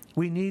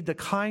 we need the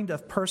kind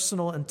of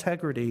personal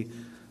integrity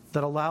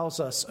that allows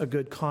us a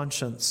good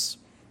conscience.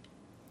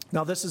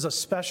 Now, this is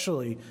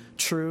especially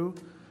true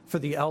for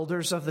the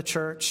elders of the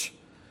church,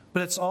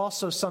 but it's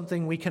also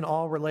something we can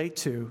all relate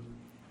to.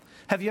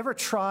 Have you ever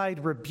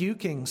tried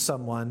rebuking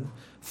someone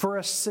for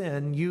a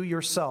sin you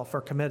yourself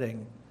are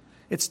committing?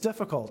 It's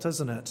difficult,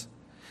 isn't it?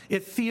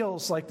 It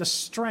feels like the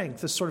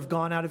strength has sort of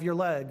gone out of your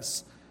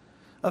legs.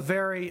 A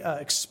very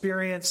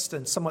experienced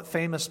and somewhat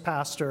famous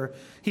pastor,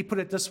 he put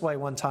it this way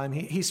one time.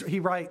 He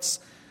writes,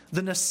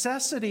 "The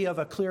necessity of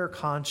a clear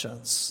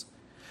conscience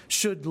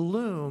should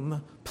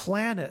loom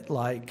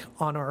planet-like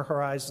on our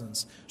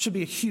horizons." Should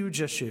be a huge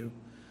issue.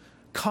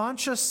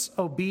 Conscious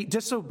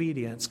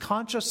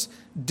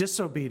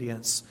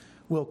disobedience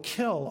will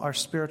kill our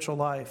spiritual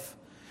life.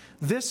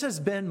 This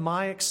has been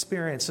my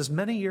experience as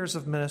many years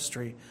of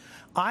ministry.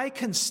 I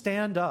can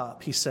stand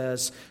up, he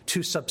says,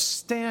 to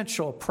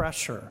substantial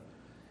pressure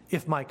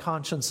if my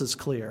conscience is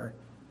clear.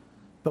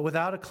 But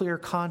without a clear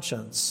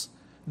conscience,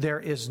 there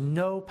is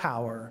no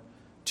power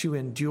to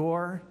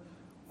endure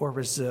or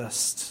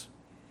resist.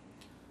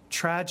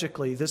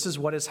 Tragically, this is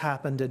what has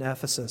happened in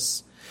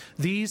Ephesus.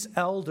 These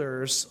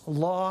elders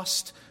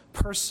lost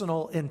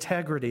personal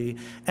integrity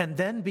and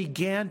then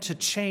began to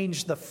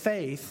change the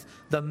faith,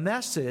 the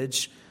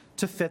message,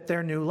 to fit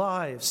their new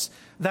lives.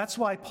 That's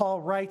why Paul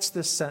writes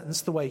this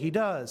sentence the way he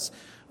does.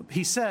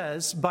 He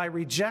says, by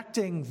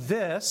rejecting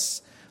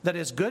this, that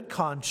is good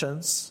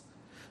conscience,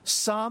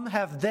 some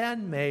have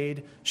then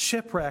made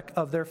shipwreck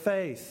of their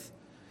faith.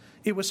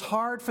 It was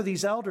hard for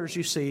these elders,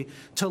 you see,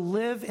 to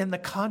live in the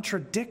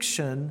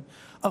contradiction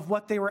of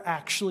what they were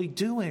actually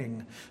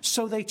doing.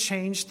 So they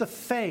changed the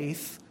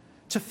faith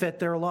to fit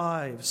their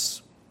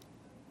lives.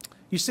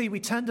 You see, we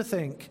tend to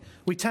think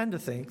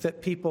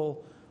that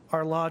people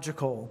are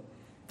logical.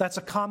 That's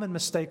a common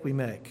mistake we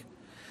make.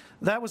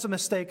 That was a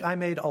mistake I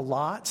made a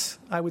lot,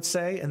 I would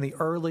say, in the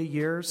early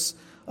years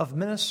of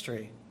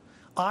ministry.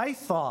 I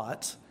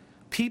thought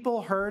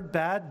people heard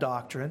bad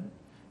doctrine,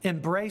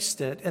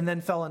 embraced it, and then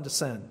fell into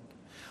sin.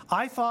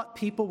 I thought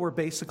people were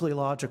basically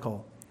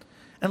logical.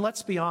 And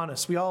let's be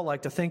honest, we all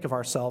like to think of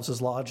ourselves as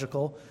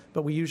logical,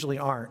 but we usually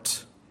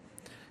aren't.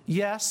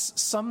 Yes,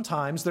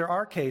 sometimes there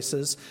are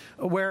cases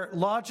where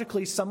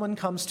logically someone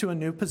comes to a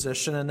new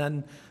position and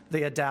then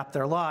they adapt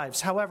their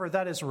lives. However,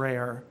 that is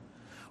rare.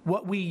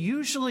 What we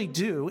usually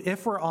do,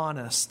 if we're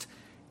honest,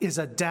 is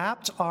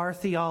adapt our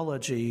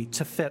theology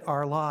to fit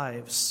our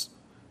lives.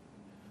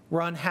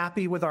 We're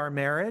unhappy with our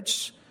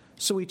marriage,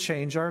 so we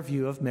change our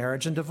view of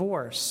marriage and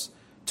divorce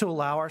to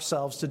allow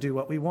ourselves to do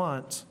what we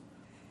want.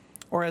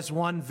 Or as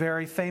one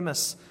very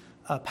famous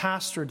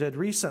pastor did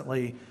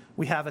recently,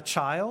 we have a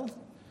child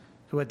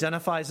who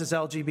identifies as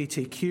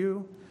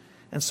LGBTQ,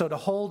 and so to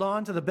hold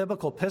on to the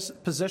biblical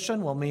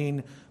position will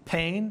mean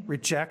pain,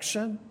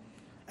 rejection,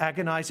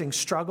 agonizing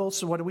struggles.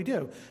 So what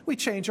do? We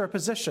change our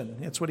position.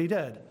 It's what he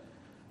did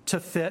to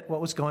fit what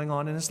was going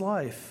on in his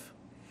life.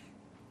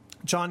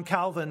 John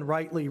Calvin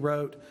rightly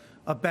wrote,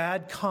 a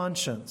bad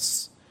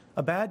conscience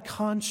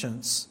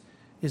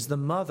is the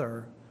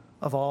mother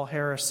of all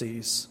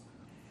heresies.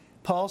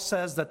 Paul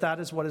says that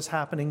is what is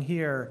happening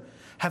here.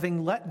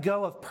 Having let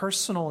go of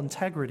personal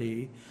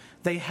integrity,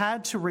 they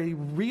had to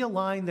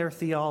realign their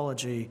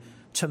theology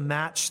to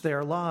match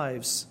their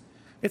lives.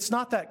 It's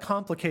not that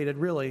complicated,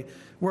 really.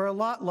 We're a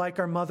lot like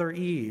our mother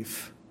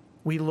Eve.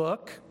 We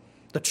look,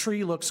 the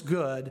tree looks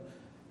good,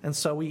 and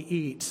so we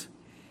eat.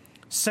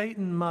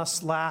 Satan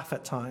must laugh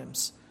at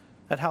times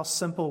at how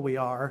simple we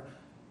are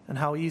and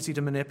how easy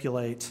to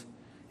manipulate.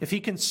 If he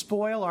can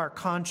spoil our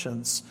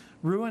conscience,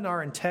 ruin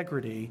our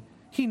integrity,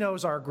 he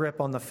knows our grip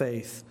on the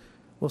faith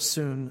will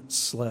soon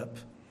slip.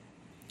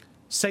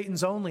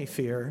 Satan's only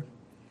fear,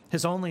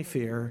 his only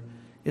fear,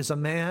 is a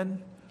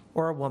man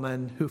or a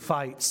woman who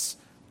fights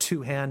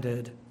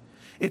two-handed.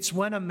 It's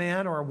when a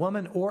man or a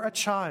woman or a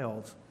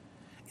child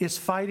is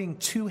fighting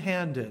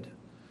two-handed,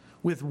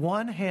 with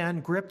one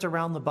hand gripped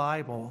around the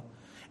Bible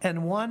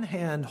and one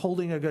hand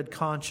holding a good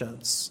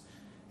conscience.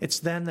 It's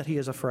then that he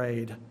is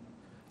afraid.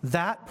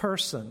 That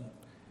person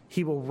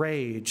he will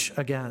rage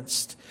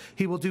against.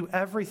 He will do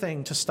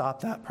everything to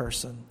stop that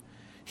person.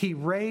 He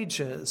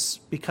rages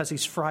because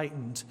he's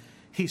frightened.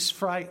 He's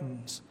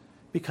frightened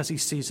because he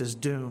sees his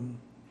doom.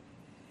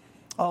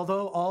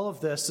 Although all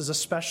of this is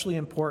especially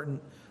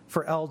important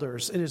for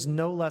elders, it is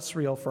no less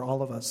real for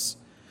all of us.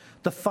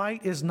 The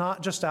fight is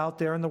not just out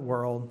there in the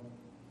world.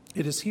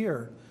 It is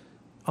here,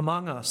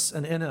 among us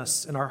and in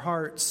us, in our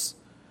hearts.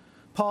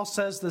 Paul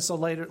says this a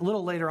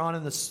little later on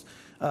in this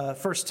 1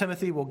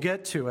 Timothy. We'll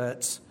get to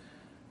it.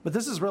 But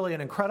this is really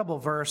an incredible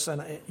verse,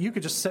 and you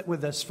could just sit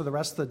with this for the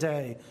rest of the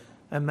day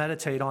and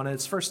meditate on it.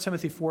 It's 1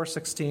 Timothy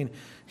 4:16.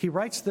 He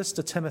writes this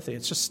to Timothy.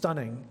 It's just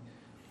stunning.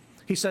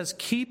 He says,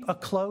 "Keep a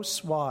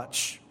close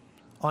watch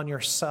on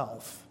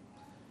yourself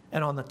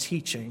and on the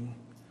teaching.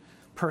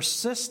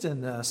 Persist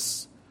in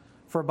this,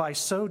 for by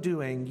so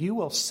doing you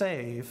will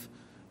save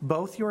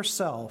both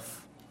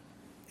yourself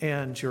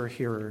and your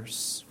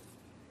hearers."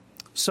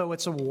 So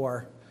it's a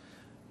war.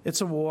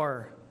 It's a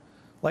war.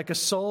 Like a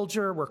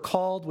soldier, we're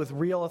called with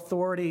real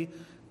authority,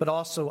 but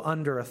also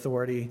under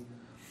authority.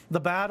 The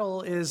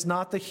battle is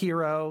not the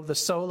hero, the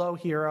solo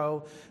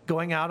hero,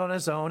 going out on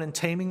his own and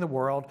taming the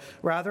world.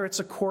 Rather, it's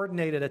a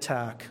coordinated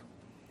attack.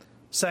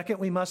 Second,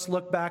 we must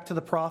look back to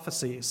the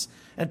prophecies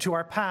and to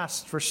our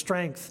past for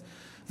strength.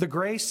 The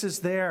grace is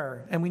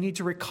there, and we need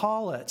to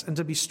recall it and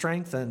to be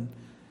strengthened.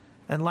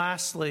 And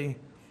lastly,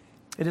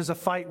 it is a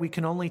fight we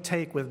can only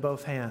take with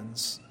both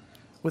hands.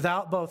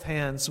 Without both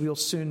hands, we will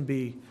soon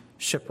be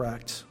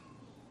shipwrecked.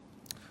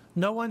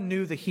 No one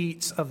knew the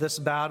heat of this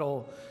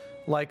battle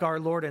like our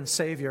Lord and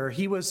Savior.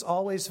 He was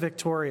always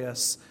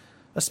victorious,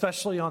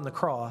 especially on the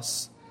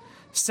cross.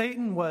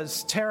 Satan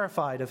was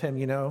terrified of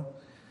him,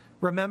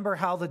 Remember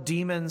how the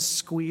demons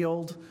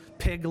squealed,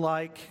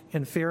 pig-like,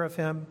 in fear of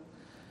him?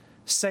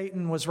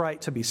 Satan was right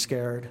to be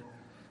scared.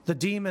 The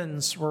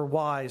demons were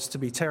wise to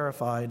be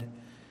terrified.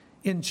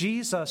 In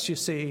Jesus, you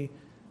see,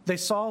 they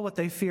saw what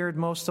they feared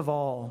most of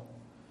all.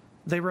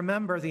 They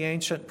remember the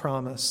ancient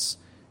promise,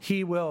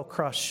 "He will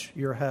crush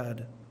your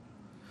head."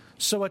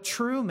 So a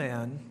true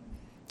man,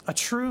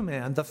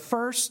 the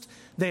first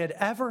they had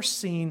ever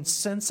seen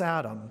since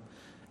Adam,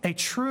 a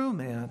true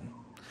man,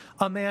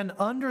 a man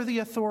under the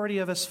authority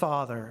of his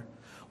Father,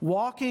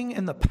 walking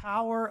in the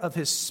power of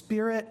his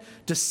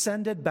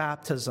Spirit-descended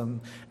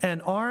baptism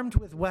and armed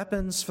with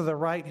weapons for the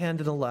right hand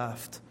and the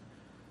left.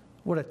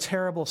 What a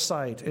terrible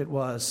sight it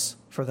was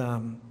for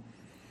them.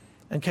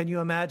 And can you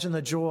imagine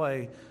the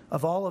joy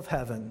of all of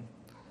heaven,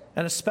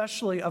 and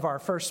especially of our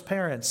first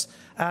parents,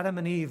 Adam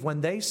and Eve,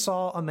 when they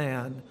saw a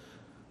man,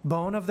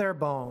 bone of their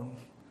bone,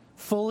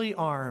 fully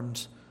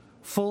armed,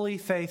 fully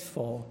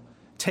faithful,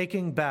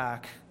 taking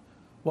back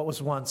what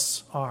was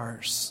once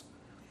ours.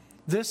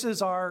 This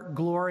is our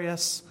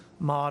glorious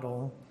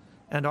model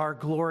and our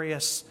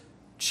glorious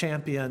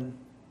champion.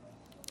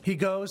 He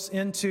goes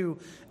into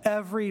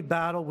every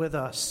battle with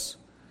us.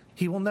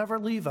 He will never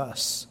leave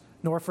us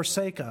nor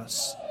forsake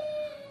us.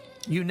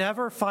 You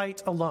never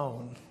fight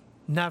alone.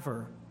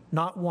 Never.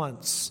 Not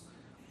once.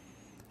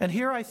 And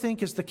here I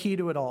think is the key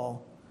to it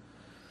all.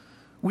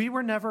 We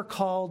were never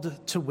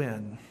called to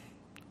win,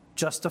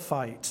 just to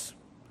fight.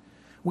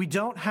 We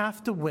don't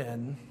have to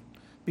win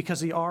because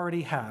he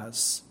already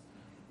has.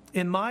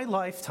 In my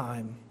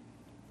lifetime,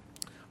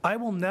 I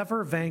will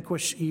never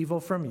vanquish evil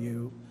from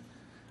you.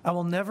 I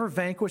will never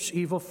vanquish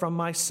evil from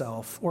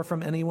myself or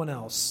from anyone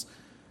else,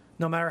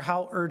 no matter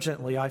how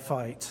urgently I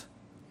fight.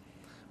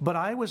 But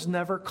I was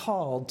never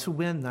called to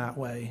win that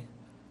way.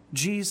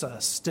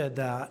 Jesus did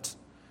that.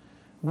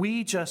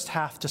 We just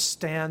have to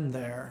stand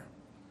there.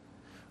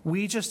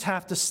 We just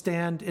have to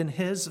stand in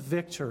his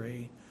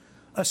victory,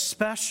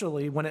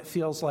 especially when it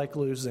feels like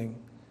losing,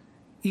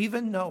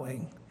 even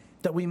knowing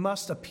that we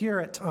must appear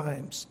at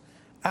times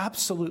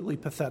absolutely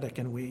pathetic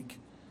and weak.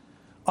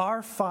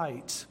 Our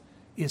fight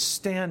is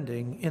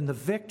standing in the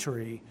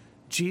victory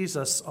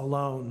Jesus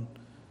alone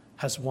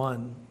has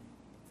won.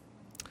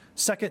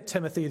 2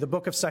 Timothy, the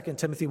book of 2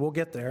 Timothy, we'll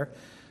get there.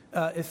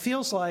 It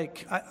feels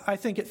like, I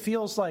think it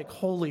feels like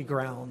holy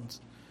ground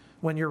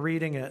when you're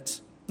reading it.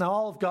 Now,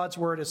 all of God's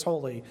word is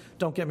holy,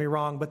 don't get me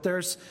wrong, but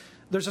there's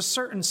There's a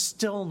certain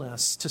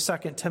stillness to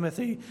 2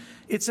 Timothy.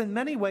 It's in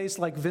many ways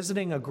like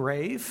visiting a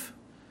grave,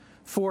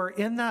 for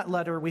in that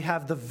letter we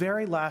have the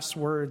very last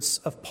words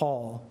of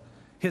Paul,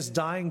 his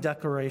dying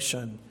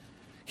declaration.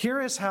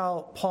 Here is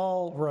how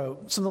Paul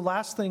wrote, some of the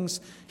last things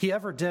he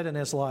ever did in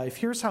his life.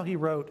 Here's how he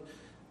wrote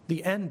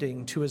the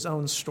ending to his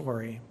own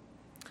story.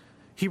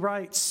 He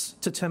writes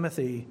to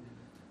Timothy,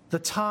 "The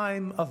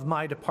time of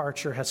my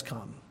departure has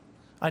come.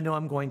 I know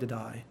I'm going to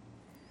die.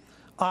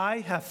 I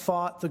have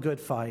fought the good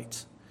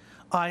fight.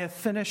 I have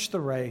finished the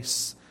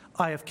race.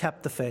 I have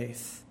kept the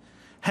faith.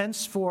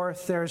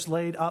 Henceforth there is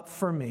laid up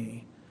for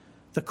me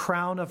the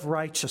crown of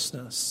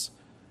righteousness,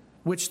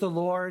 which the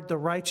Lord, the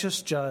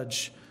righteous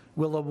judge,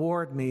 will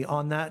award me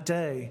on that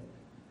day,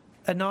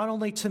 and not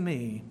only to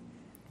me,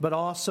 but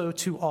also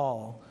to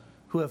all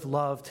who have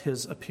loved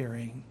his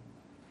appearing."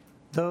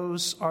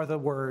 Those are the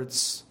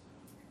words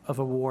of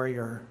a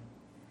warrior.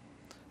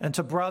 And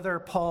to Brother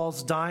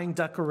Paul's dying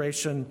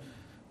declaration,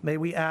 may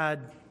we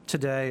add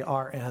today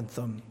our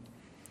anthem.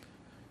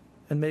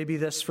 And maybe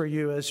this for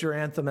you as your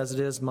anthem as it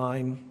is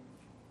mine.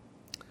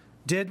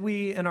 Did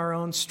we in our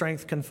own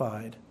strength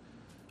confide,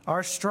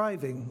 our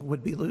striving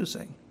would be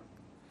losing.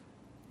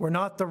 We're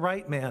not the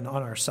right man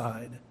on our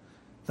side,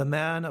 the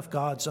man of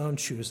God's own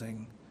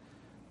choosing.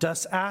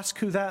 Dost ask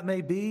who that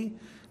may be?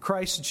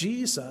 Christ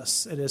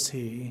Jesus, it is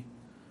he.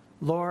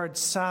 Lord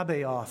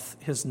Sabaoth,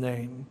 his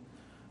name,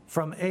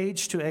 from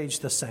age to age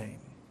the same.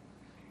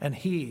 And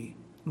he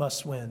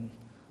must win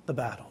the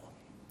battle.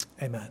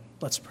 Amen.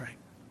 Let's pray.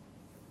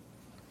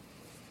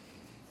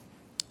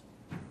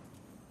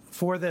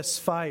 For this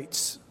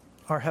fight,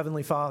 our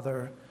Heavenly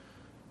Father,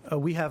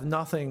 we have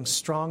nothing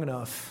strong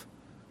enough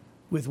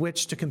with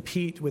which to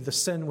compete with the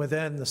sin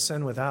within, the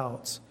sin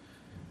without.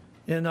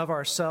 In and of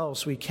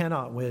ourselves, we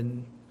cannot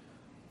win.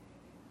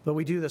 But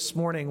we do this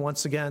morning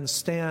once again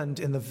stand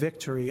in the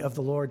victory of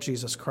the Lord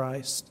Jesus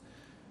Christ,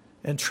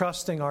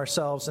 entrusting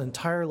ourselves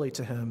entirely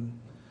to him,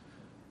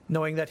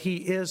 knowing that he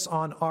is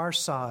on our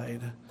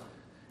side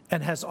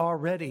and has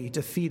already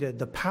defeated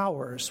the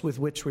powers with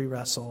which we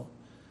wrestle.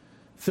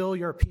 Fill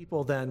your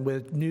people then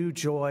with new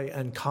joy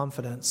and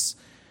confidence,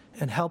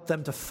 and help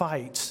them to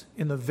fight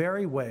in the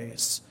very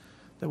ways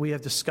that we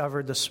have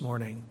discovered this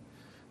morning.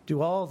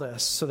 Do all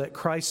this so that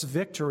Christ's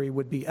victory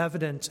would be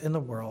evident in the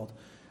world,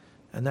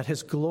 and that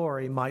his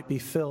glory might be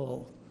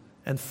filled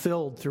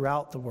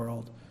throughout the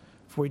world.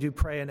 For we do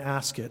pray and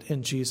ask it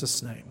in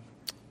Jesus' name.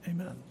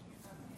 Amen.